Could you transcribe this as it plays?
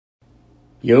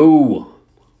Yo,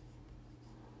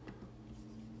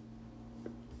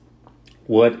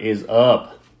 what is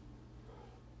up?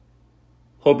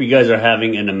 Hope you guys are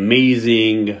having an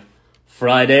amazing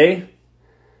Friday.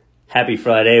 Happy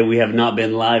Friday. We have not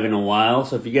been live in a while,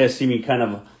 so if you guys see me kind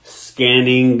of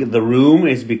scanning the room,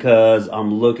 it's because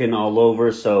I'm looking all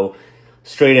over. So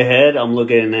straight ahead, I'm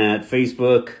looking at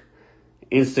Facebook,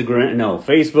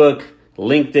 Facebook,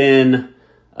 LinkedIn,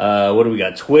 what do we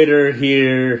got? Twitter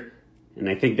here. And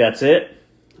I think that's it.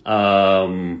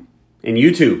 And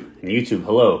YouTube,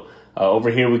 hello.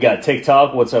 Over here we got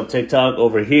TikTok. What's up, TikTok?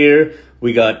 Over here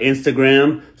we got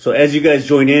Instagram. So as you guys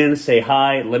join in, say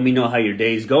hi. Let me know how your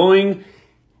day's going.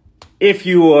 If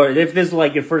this is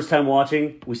like your first time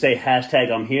watching, we say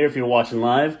hashtag I'm here if you're watching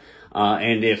live.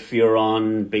 And if you're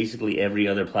on basically every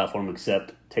other platform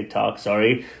except TikTok,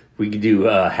 we could do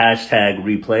hashtag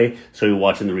replay. So you're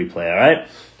watching the replay, all right?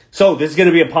 So this is going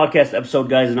to be a podcast episode,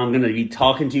 guys, and I'm going to be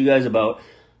talking to you guys about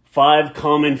 5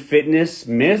 common fitness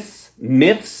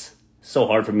myths. So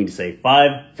hard for me to say.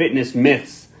 5 fitness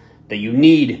myths that you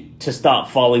need to stop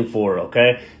falling for,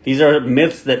 okay? These are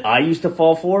myths that I used to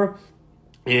fall for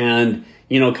and,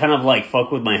 kind of like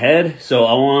fuck with my head. So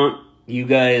I want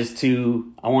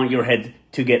your head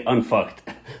to get unfucked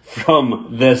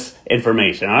from this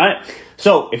information, all right?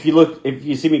 So if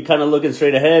you see me kind of looking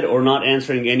straight ahead or not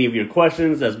answering any of your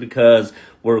questions, that's because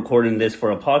we're recording this for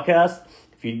a podcast.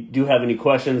 If you do have any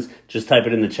questions, just type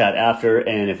it in the chat after,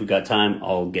 and if we got time,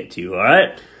 I'll get to you, all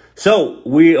right? So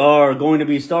we are going to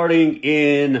be starting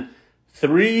in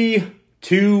 3,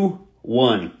 2,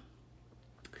 1.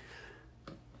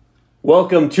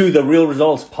 Welcome to the Real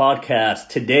Results Podcast.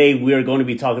 Today we are going to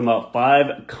be talking about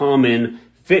 5 common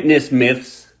fitness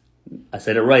myths. I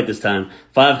said it right this time.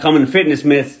 5 common fitness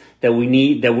myths that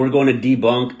we're going to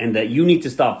debunk and that you need to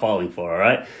stop falling for, all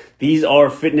right? These are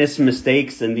fitness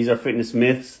mistakes and these are fitness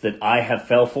myths that I have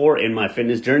fell for in my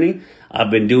fitness journey. I've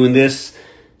been doing this.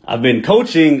 I've been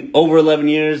coaching over 11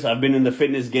 years. I've been in the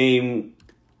fitness game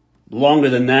longer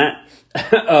than that.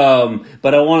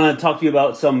 But I want to talk to you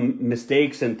about some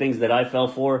mistakes and things that I fell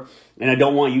for, and I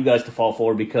don't want you guys to fall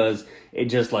for because it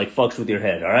just like fucks with your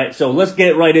head. All right. So let's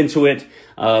get right into it,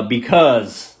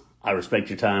 because I respect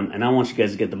your time and I want you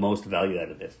guys to get the most value out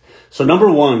of this. So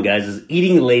number 1, guys, is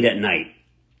eating late at night.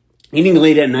 Eating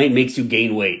late at night makes you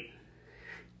gain weight.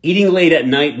 Eating late at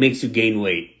night makes you gain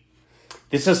weight.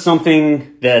 This is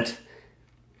something that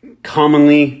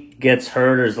commonly gets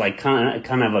heard, or is like kind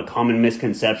of a common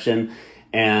misconception.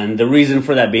 And the reason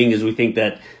for that being is we think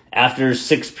that after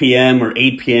 6 p.m. or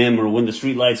 8 p.m. or when the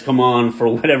street lights come on for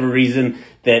whatever reason,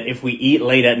 that if we eat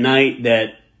late at night,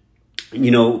 that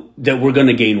we're going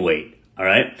to gain weight. All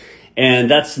right. And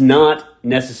that's not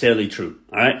necessarily true.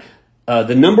 All right.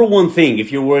 The number one thing,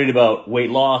 if you're worried about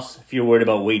weight loss, if you're worried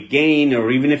about weight gain,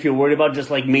 or even if you're worried about just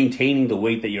like maintaining the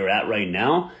weight that you're at right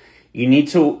now, you need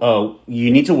to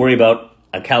worry about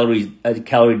a calorie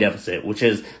deficit, which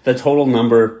is the total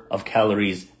number of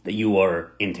calories that you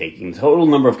are intaking, the total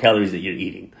number of calories that you're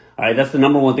eating. All right, that's the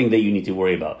number one thing that you need to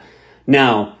worry about.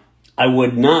 Now, I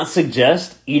would not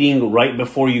suggest eating right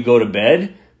before you go to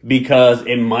bed because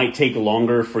it might take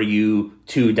longer for you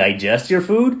to digest your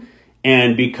food,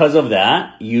 and because of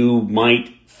that, you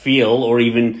might feel, or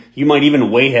even you might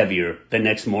even weigh heavier the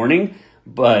next morning.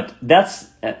 But that's,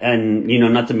 and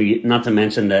not to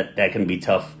mention that can be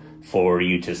tough for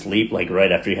you to sleep like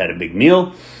right after you had a big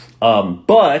meal.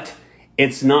 But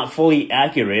it's not fully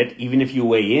accurate even if you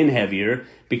weigh in heavier,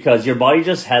 because your body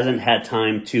just hasn't had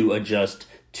time to adjust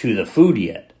to the food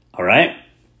yet. All right.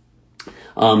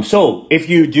 So if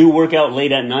you do work out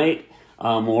late at night,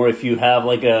 or if you have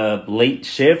like a late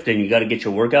shift and you got to get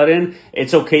your workout in,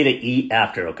 it's okay to eat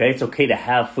after, okay? It's okay to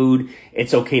have food.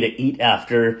 It's okay to eat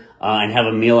after and have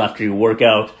a meal after your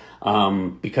workout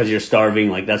because you're starving.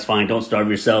 Like, that's fine. Don't starve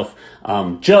yourself.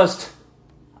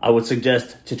 I would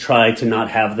suggest to try to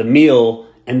not have the meal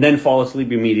and then fall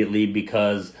asleep immediately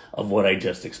because of what I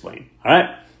just explained, all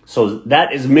right? So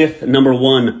that is myth number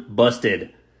 1,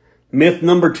 busted. Myth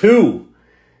number 2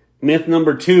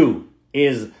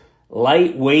 is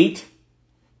lightweight,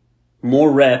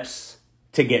 more reps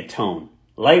to get tone.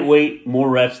 Lightweight, more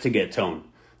reps to get tone.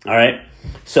 All right.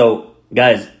 So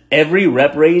guys, every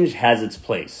rep range has its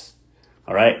place.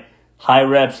 All right. High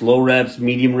reps, low reps,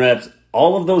 medium reps,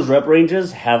 all of those rep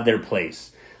ranges have their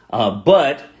place.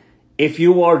 But if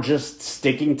you are just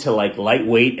sticking to like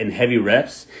lightweight and heavy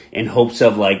reps in hopes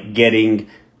of like getting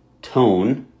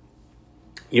tone,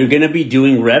 You're going to be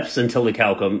doing reps until the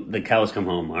cows come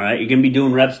home, all right? You're going to be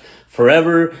doing reps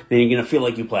forever. Then you're going to feel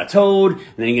like you plateaued.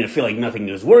 And then you're going to feel like nothing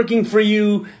is working for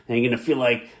you. And you're going to feel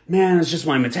like, man, it's just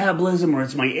my metabolism or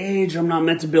it's my age. I'm not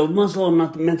meant to build muscle. I'm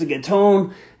not meant to get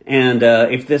tone. And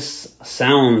if this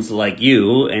sounds like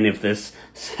you, and if this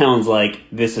sounds like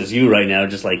this is you right now,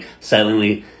 just like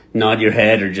silently nod your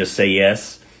head or just say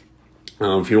yes.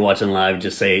 If you're watching live,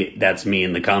 just say that's me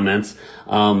in the comments.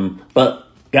 But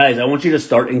guys, I want you to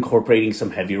start incorporating some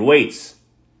heavier weights.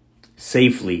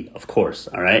 Safely, of course,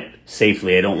 all right?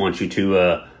 Safely. I don't want you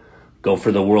to go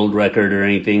for the world record or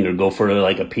anything, or go for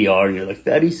like a PR and you're like,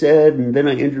 Fatty said, and then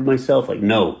I injured myself. Like,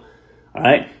 no, all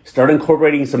right? Start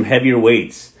incorporating some heavier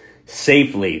weights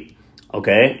safely,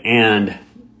 okay? And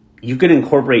you can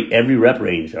incorporate every rep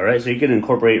range, all right? So you can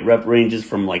incorporate rep ranges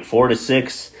from like 4 to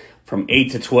 6, from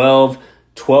 8 to 12,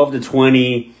 12 to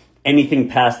 20, anything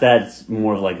past that, it's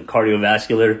more of like a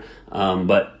cardiovascular,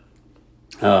 but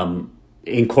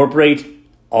incorporate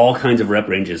all kinds of rep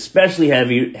ranges, especially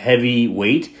heavy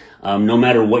weight, no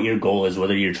matter what your goal is,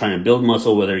 whether you're trying to build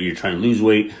muscle, whether you're trying to lose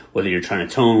weight, whether you're trying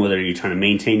to tone, whether you're trying to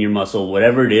maintain your muscle,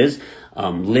 whatever it is,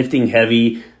 lifting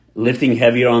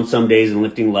heavier on some days and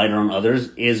lifting lighter on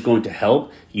others is going to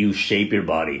help you shape your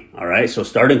body, all right? So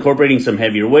start incorporating some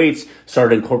heavier weights,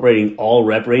 start incorporating all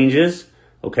rep ranges,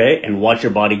 okay? And watch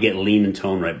your body get lean and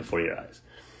toned right before your eyes.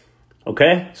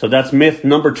 Okay? So that's myth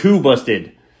number 2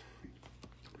 busted.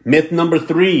 Myth number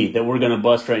 3 that we're going to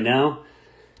bust right now.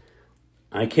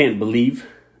 I can't believe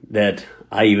that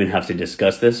I even have to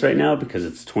discuss this right now because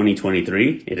it's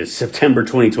 2023. It is September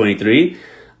 2023.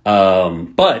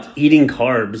 But eating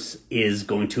carbs is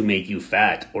going to make you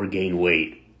fat or gain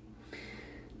weight.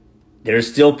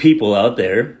 There's still people out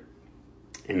there,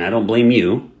 and I don't blame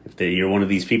you. If you're one of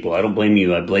these people, I don't blame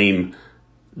you. I blame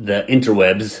the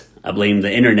interwebs. I blame the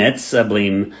internets. I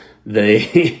blame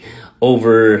the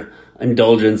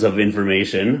overindulgence of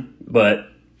information. But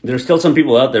there's still some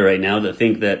people out there right now that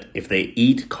think that if they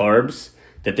eat carbs,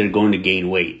 that they're going to gain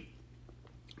weight.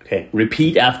 Okay,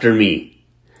 repeat after me.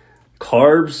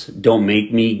 Carbs don't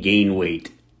make me gain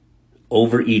weight.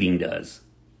 Overeating does.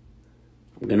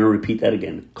 I'm going to repeat that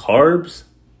again. Carbs,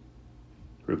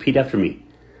 repeat after me.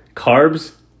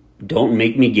 Carbs don't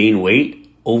make me gain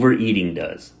weight. Overeating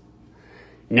does.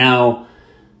 Now,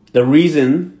 the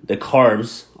reason the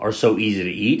carbs are so easy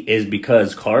to eat is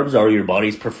because carbs are your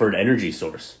body's preferred energy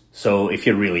source. So if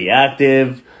you're really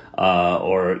active,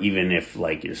 or even if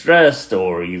like you're stressed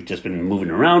or you've just been moving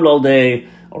around all day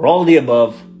or all the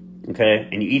above, okay,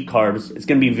 and you eat carbs, it's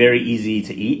going to be very easy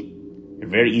to eat,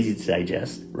 very easy to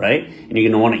digest, right? And you're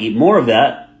going to want to eat more of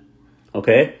that,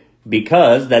 okay,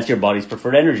 because that's your body's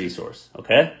preferred energy source,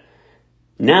 okay?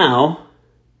 Now,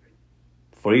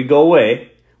 before you go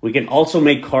away, we can also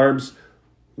make carbs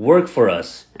work for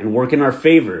us and work in our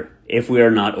favor if we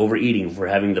are not overeating, if we're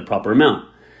having the proper amount.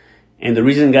 And the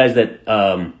reason, guys, that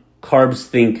carbs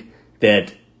think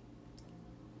that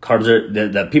carbs are,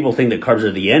 that people think that carbs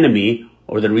are the enemy,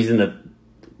 or the reason that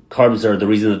carbs are the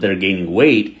reason that they're gaining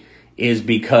weight, is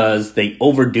because they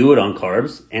overdo it on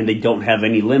carbs and they don't have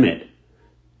any limit,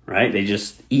 right? They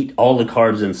just eat all the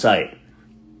carbs in sight.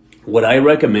 What I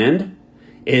recommend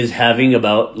is having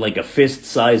about like a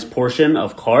fist-sized portion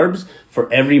of carbs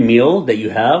for every meal that you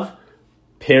have,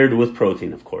 paired with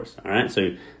protein, of course, all right? So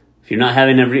if you're not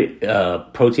having every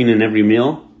protein in every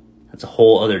meal, that's a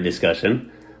whole other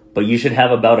discussion. But you should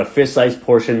have about a fist-sized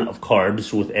portion of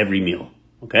carbs with every meal,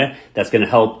 okay? That's going to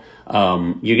help.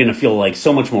 You're going to feel like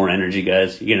so much more energy,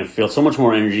 guys. You're going to feel so much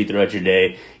more energy throughout your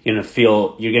day. You're going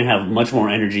to have much more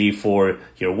energy for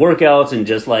your workouts, and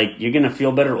just like you're going to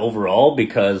feel better overall,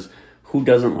 because who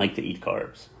doesn't like to eat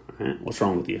carbs? All right? What's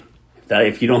wrong with you?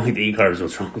 If you don't like to eat carbs,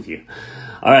 what's wrong with you?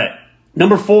 All right.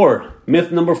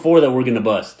 Myth number 4 that we're going to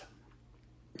bust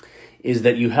is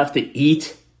that you have to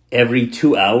eat every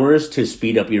 2 hours to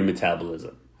speed up your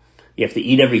metabolism. You have to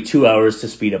eat every 2 hours to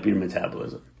speed up your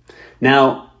metabolism.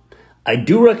 Now, I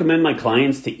do recommend my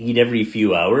clients to eat every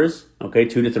few hours, okay,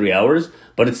 2 to 3 hours,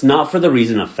 but it's not for the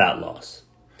reason of fat loss.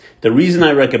 The reason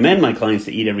I recommend my clients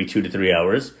to eat every 2 to 3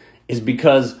 hours is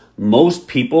because most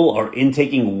people are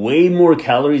intaking way more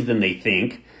calories than they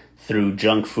think through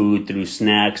junk food, through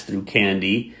snacks, through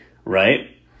candy, right?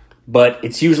 But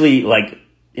it's usually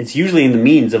in the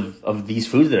means of these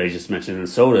foods that I just mentioned, and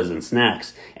sodas and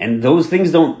snacks. And those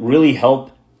things don't really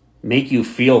help make you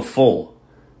feel full,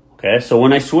 okay? So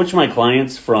when I switch my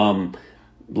clients from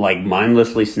like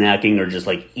mindlessly snacking or just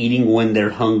like eating when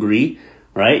they're hungry,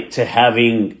 right, to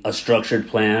having a structured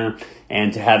plan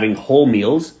and to having whole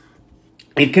meals,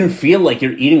 it can feel like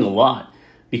you're eating a lot,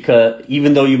 because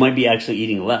even though you might be actually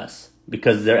eating less,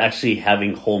 because they're actually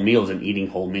having whole meals and eating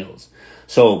whole meals.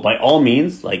 So by all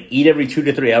means, like eat every 2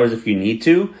 to 3 hours if you need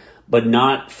to, but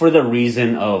not for the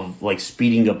reason of like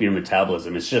speeding up your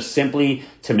metabolism. It's just simply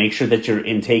to make sure that you're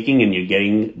intaking and you're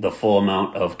getting the full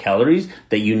amount of calories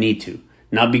that you need to,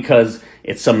 not because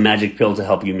it's some magic pill to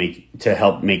help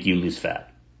make you lose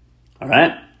fat. All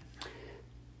right.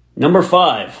 Number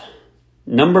five,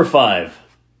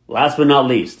 last but not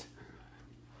least.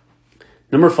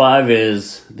 Number 5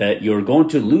 is that you're going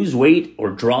to lose weight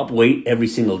or drop weight every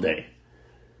single day.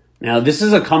 Now, this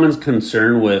is a common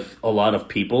concern with a lot of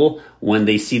people when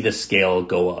they see the scale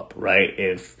go up, right?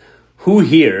 If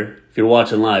you're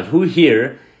watching live, who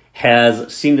here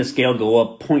has seen the scale go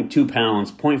up 0.2 pounds,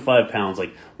 0.5 pounds,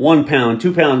 like 1 pound,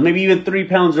 2 pounds, maybe even 3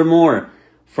 pounds or more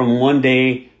from one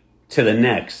day to the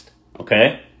next,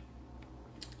 okay?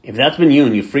 If that's been you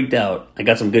and you freaked out, I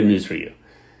got some good news for you.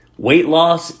 Weight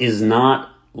loss is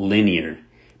not linear,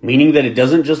 meaning that it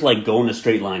doesn't just like go in a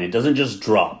straight line. It doesn't just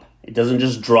drop. It doesn't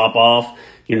just drop off.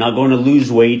 You're not going to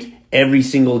lose weight every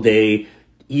single day,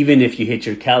 even if you hit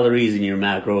your calories and your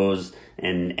macros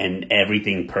and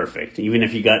everything perfect. Even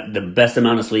if you got the best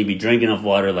amount of sleep, you drink enough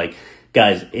water. Like,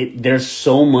 guys, there's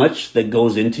so much that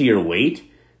goes into your weight,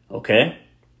 okay?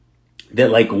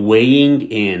 That like weighing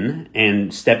in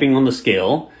and stepping on the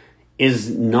scale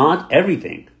is not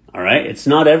everything. All right, it's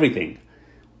not everything.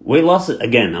 Weight loss,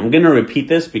 again, I'm going to repeat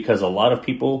this because a lot of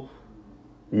people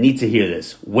need to hear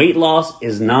this. Weight loss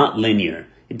is not linear.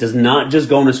 It does not just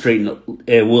go in a straight,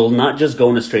 it will not just go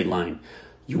in a straight line.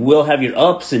 You will have your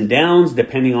ups and downs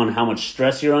depending on how much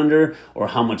stress you're under or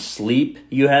how much sleep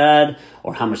you had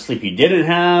or how much sleep you didn't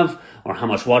have or how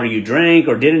much water you drank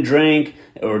or didn't drink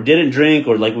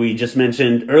or like we just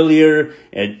mentioned earlier,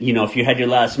 if you had your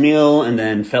last meal and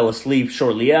then fell asleep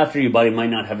shortly after, your body might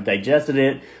not have digested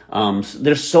it. So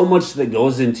there's so much that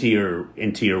goes into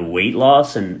your weight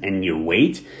loss and your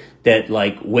weight that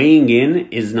like weighing in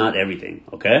is not everything,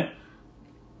 okay?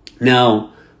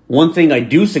 Now, one thing I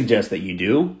do suggest that you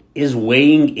do is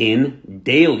weighing in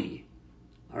daily,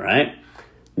 all right?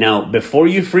 Now, before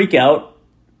you freak out,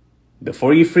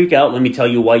 let me tell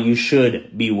you why you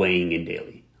should be weighing in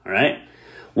daily, all right?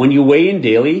 When you weigh in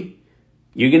daily,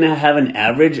 you're going to have an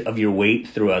average of your weight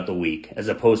throughout the week, as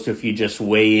opposed to if you just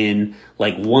weigh in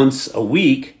like once a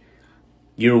week,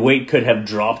 your weight could have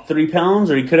dropped 3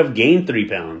 pounds or you could have gained 3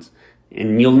 pounds,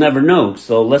 and you'll never know.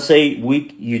 So let's say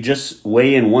you just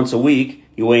weigh in once a week.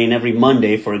 You weigh in every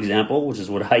Monday, for example, which is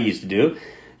what I used to do.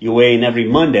 You weigh in every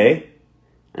Monday,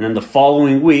 and then the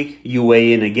following week, you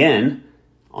weigh in again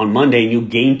on Monday and you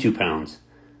gain 2 pounds.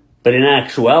 But in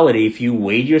actuality, if you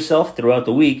weighed yourself throughout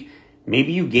the week,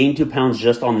 maybe you gained 2 pounds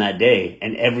just on that day,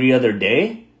 and every other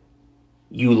day,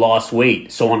 you lost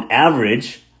weight. So on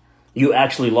average, you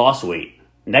actually lost weight.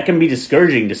 And that can be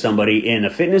discouraging to somebody in a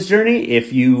fitness journey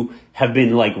if you have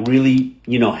been like really,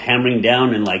 hammering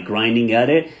down and like grinding at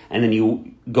it, and then you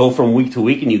go from week to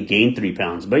week and you gain 3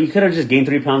 pounds. But you could have just gained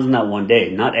 3 pounds in that one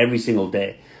day, not every single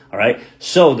day. All right.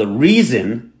 So the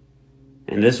reason,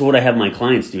 and this is what I have my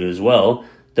clients do as well,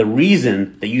 the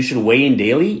reason that you should weigh in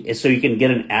daily is so you can get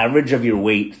an average of your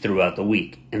weight throughout the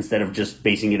week instead of just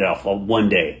basing it off on one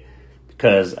day.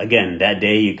 Because again, that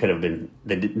day you could have been,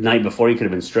 the night before you could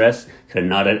have been stressed, could have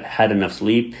not had enough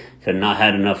sleep, could have not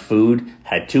had enough food,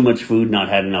 had too much food, not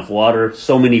had enough water,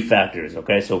 so many factors,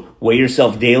 okay? So weigh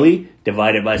yourself daily,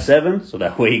 divide it by 7, so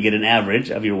that way you get an average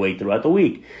of your weight throughout the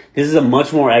week. This is a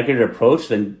much more accurate approach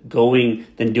than doing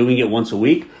it once a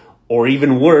week, or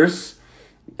even worse,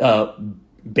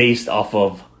 based off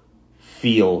of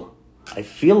I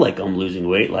feel like I'm losing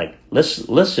weight. Like,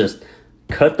 let's just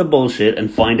cut the bullshit and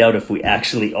find out if we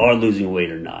actually are losing weight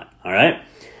or not. All right.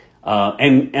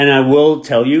 And I will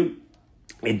tell you,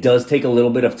 it does take a little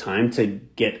bit of time to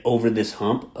get over this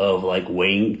hump of like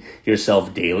weighing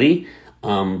yourself daily.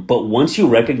 But once you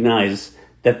recognize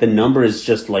that the number is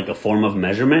just like a form of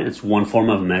measurement, it's one form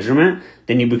of measurement,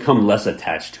 then you become less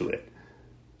attached to it.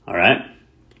 All right.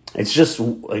 It's just,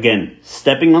 again,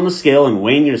 stepping on the scale and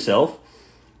weighing yourself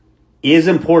is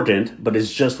important, but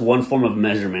it's just one form of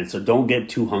measurement, so don't get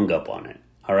too hung up on it,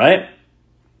 all right?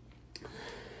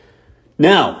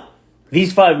 Now,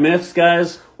 these 5 myths,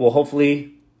 guys, will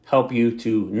hopefully help you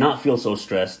to not feel so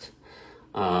stressed,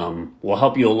 will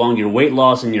help you along your weight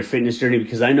loss and your fitness journey,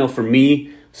 because I know for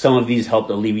me, some of these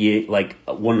helped alleviate, like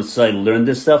once I learned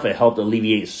this stuff, it helped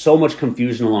alleviate so much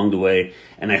confusion along the way,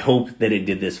 and I hope that it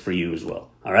did this for you as well,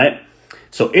 all right?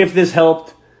 So if this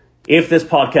helped, if this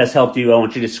podcast helped you, I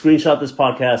want you to screenshot this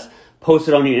podcast, post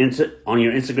it on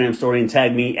your Instagram story, and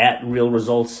tag me at Real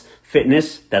Results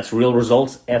Fitness. That's Real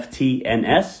Results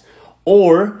FTNS.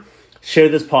 Or share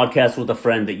this podcast with a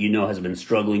friend that you know has been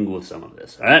struggling with some of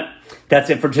this. All right. That's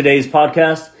it for today's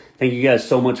podcast. Thank you guys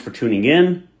so much for tuning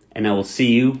in, and I will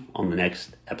see you on the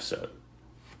next episode.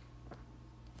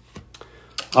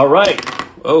 All right.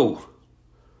 Oh,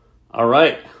 all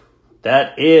right.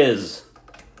 That is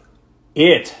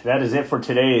it. That is it for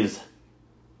today's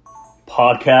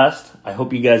podcast. I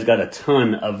hope you guys got a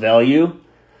ton of value.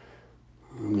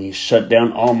 Let me shut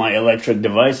down all my electric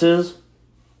devices.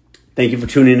 Thank you for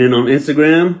tuning in on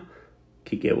Instagram.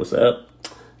 Kike, what's up?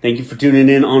 Thank you for tuning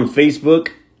in on Facebook,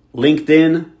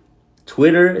 LinkedIn,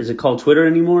 Twitter. Is it called Twitter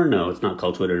anymore? No, it's not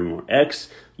called Twitter anymore. X,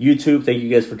 YouTube. Thank you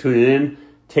guys for tuning in.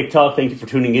 TikTok, thank you for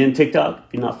tuning in. TikTok,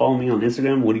 if you're not following me on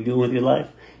Instagram, what are you doing with your life?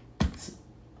 It's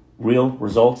Real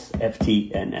Results,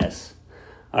 FTNS.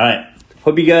 All right.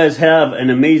 Hope you guys have an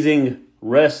amazing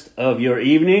rest of your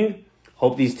evening.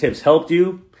 Hope these tips helped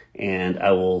you, and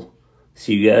I will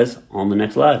see you guys on the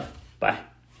next live. Bye.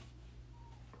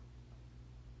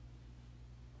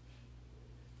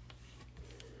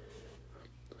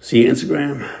 See you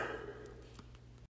Instagram.